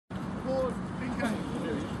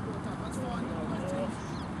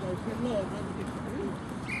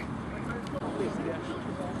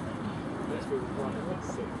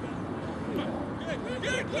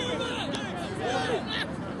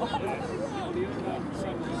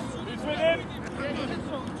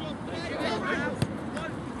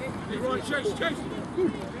Right, chase, chase.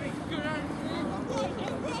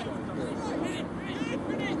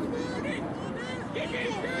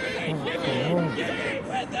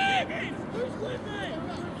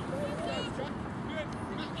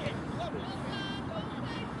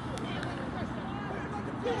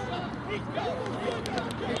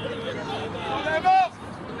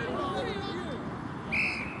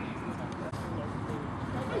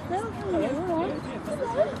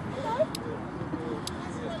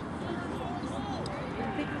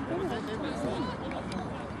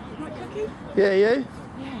 Yeah, you?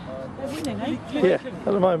 They're winning, eh? Yeah, at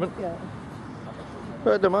the moment. Yeah.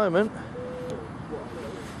 But at the moment.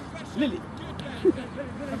 Lily.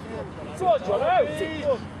 Come on, John, out.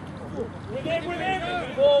 Within.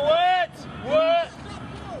 Forward. Work.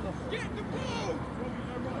 Get the ball.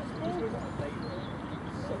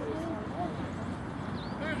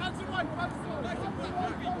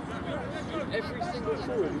 Every single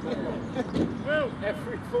forward. Will.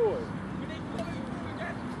 Every forward.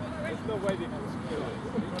 There's no way they can kill it.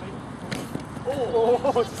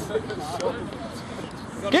 Oh!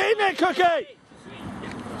 Get in there, Cookie!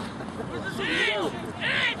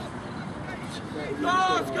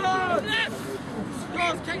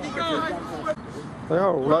 They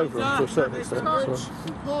are all over them to a certain extent. So.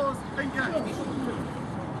 Pause, engage.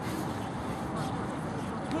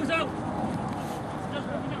 Pulls out.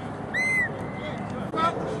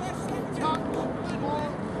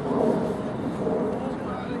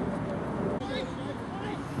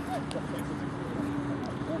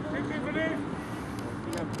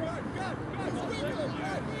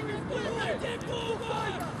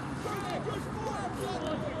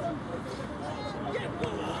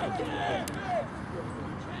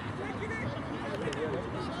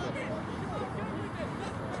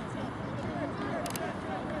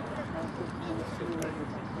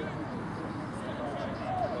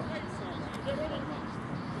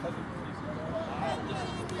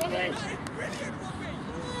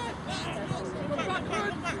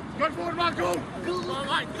 Go forward, Michael!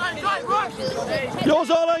 Yours,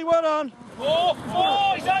 Ollie, well done! Four,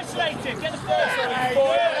 he's isolated! Get the ball!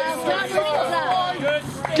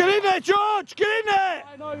 Get in there, George! Get in there!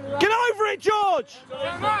 Get over it, George!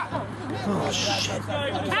 Oh, shit.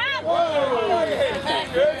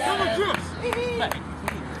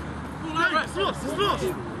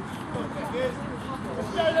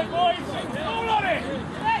 Let's go then, boys! All on it!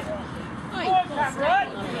 Come on, Cameron!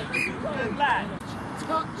 Good lad!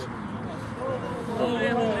 Touch! Hold it!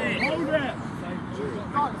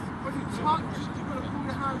 Guys, when you touch, you've got to pull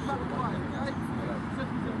your hands back away, okay?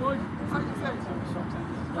 Take your seat.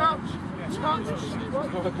 Crouch, touch,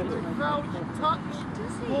 crouch, touch,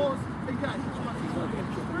 pause, engage.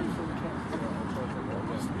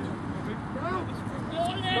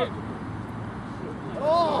 Oh!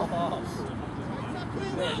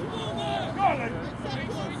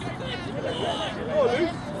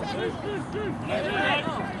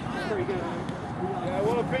 Yeah,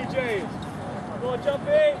 what a PJ. Come on, jump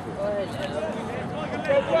in.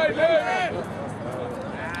 Go play, Luke.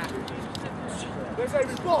 Let's say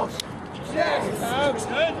the boss. Yes.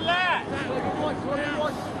 Good lad.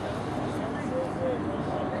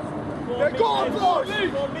 Yeah, go on, boss.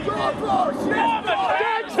 Go on, boss.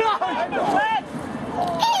 Yes, boss.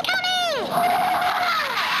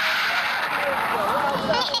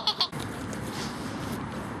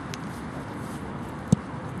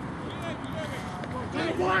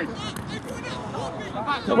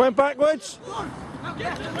 It went backwards. Go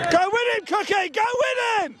with him, Cookie! Go with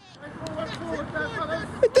him!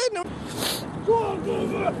 It didn't. Go on,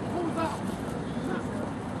 Bulmersh.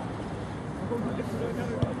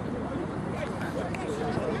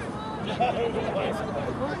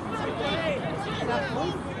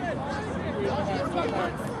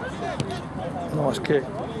 Nice kick.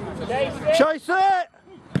 Chase it!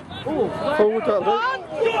 Forward that, Luke. Go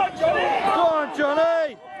on, Johnny! Go on,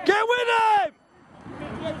 Johnny! Get with him!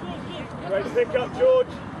 Ready to pick up, George.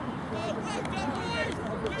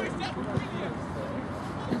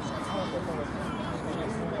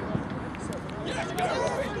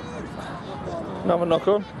 Another knock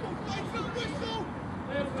on.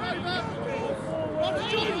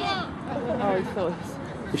 Oh, he thought.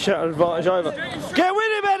 You shouted advantage over. Get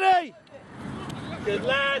with him, Eddie! Good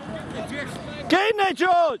lad. Get in there,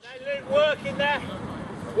 George! Hey, Luke, work in there.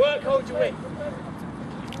 Work, hold your win.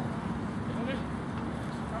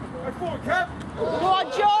 Go forward, Cap. Go on,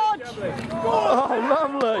 George! Oh,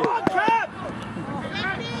 lovely.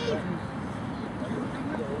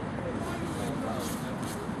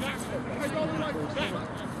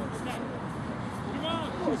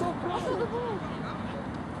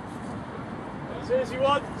 As he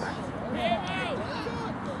wants.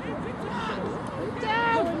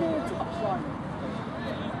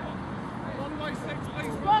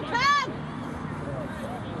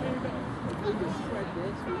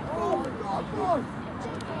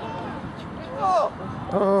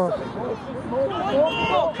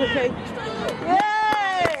 Cookie.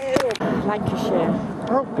 Yay! Lancashire.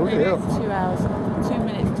 Oh, bloody hell. 2 hours, 2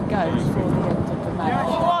 minutes to go before the end of the match.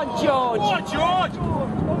 Come on, George! Come on, George!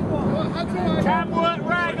 Can work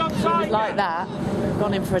rag on It was side. like that,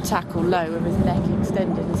 gone in for a tackle low with his neck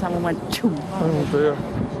extended and someone went choo. Oh dear.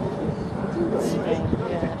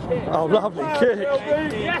 Oh, lovely kick.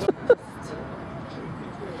 Yes.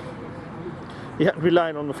 He had to be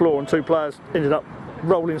laying on the floor and two players ended up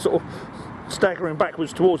rolling, sort of staggering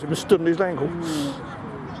backwards towards him and stood on his ankle.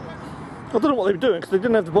 I don't know what they were doing because they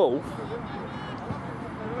didn't have the ball.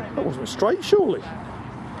 That wasn't straight, surely.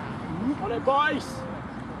 On it, boys.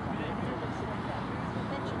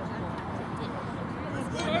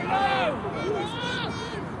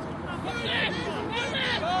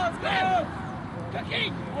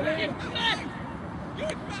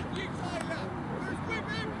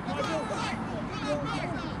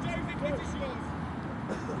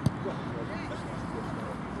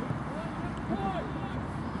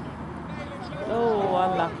 Oh,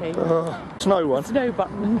 unlucky. Snow one. Snow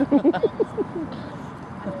button.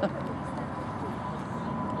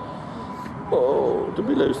 Oh, did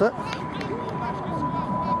we lose that?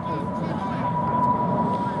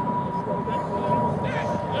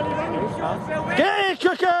 Get it,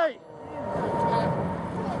 Cookie!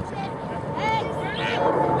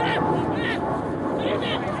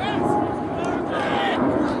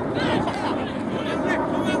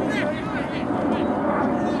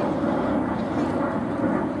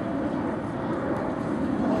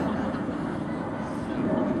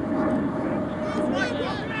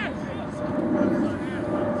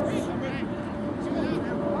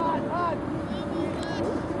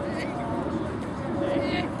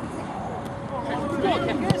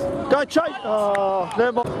 Go, Chase! Oh,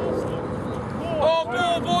 never mind. All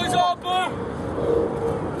ball, boys, all ball.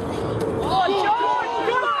 Oh, George!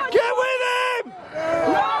 Get with him!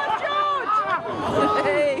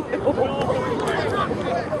 Hey.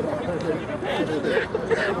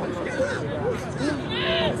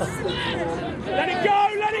 Let it go,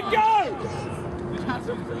 let it go.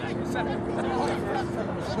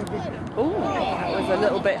 Oh, that was a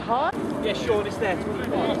little bit hard. Yes, Sean, it's there.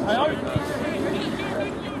 Teo.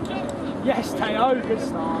 Yes, Teo, good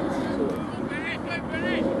start.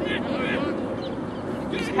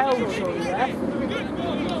 He's held, Sean, there.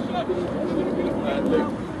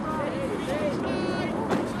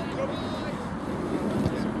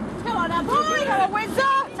 Come on now, boy! Come on,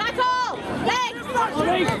 Windsor! Tackle! Legs!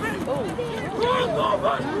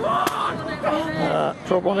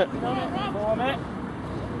 Drop on it. On it.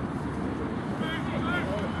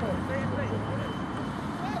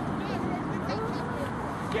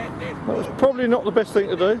 That was probably not the best thing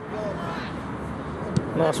to do.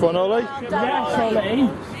 Nice one, Ollie. Yes, Ollie.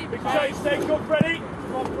 Big chase, stay good, Freddie.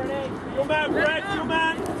 Come on, Freddie. Your man, Fred, your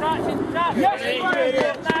man. Yes, Fred.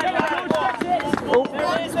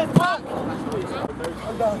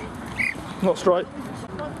 Not straight.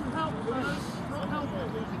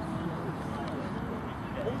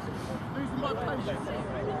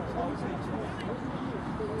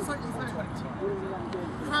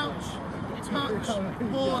 Crouch, touch,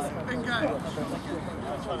 pause, engage.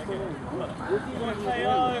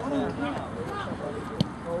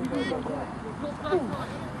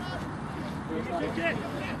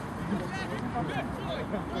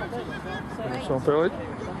 Thanks on, Billy.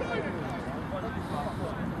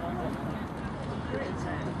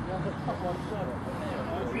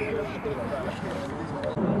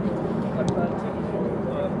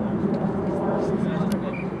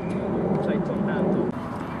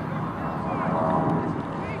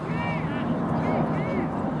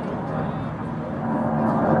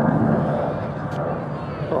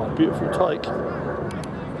 Oh, beautiful take.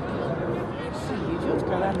 You just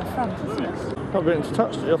go around the front, isn't it? I didn't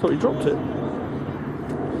touch it, I thought he dropped it.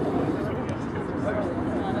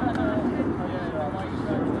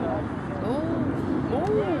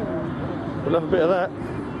 We'll have a bit of that.